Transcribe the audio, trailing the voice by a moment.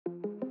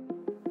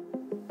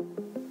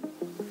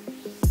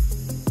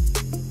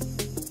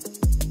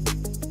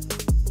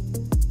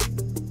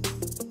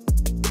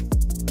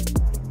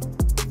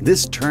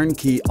This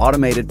turnkey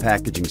automated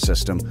packaging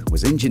system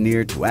was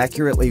engineered to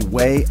accurately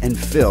weigh and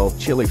fill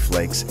chili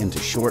flakes into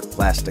short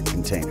plastic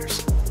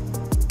containers.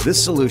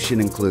 This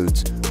solution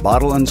includes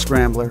bottle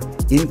unscrambler,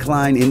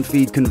 incline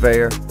infeed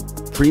conveyor,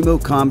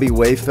 PrimoCombi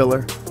weigh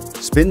filler,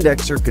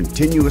 SpinDexer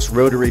continuous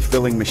rotary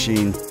filling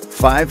machine,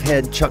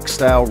 5-head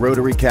chuck-style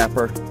rotary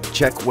capper,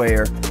 check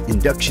weigher,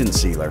 induction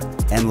sealer,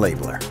 and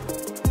labeler.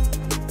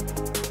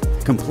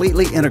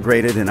 Completely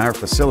integrated in our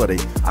facility,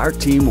 our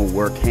team will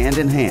work hand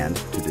in hand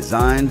to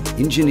design,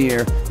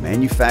 engineer,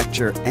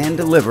 manufacture, and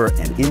deliver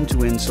an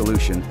end-to-end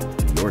solution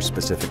to your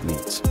specific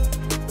needs.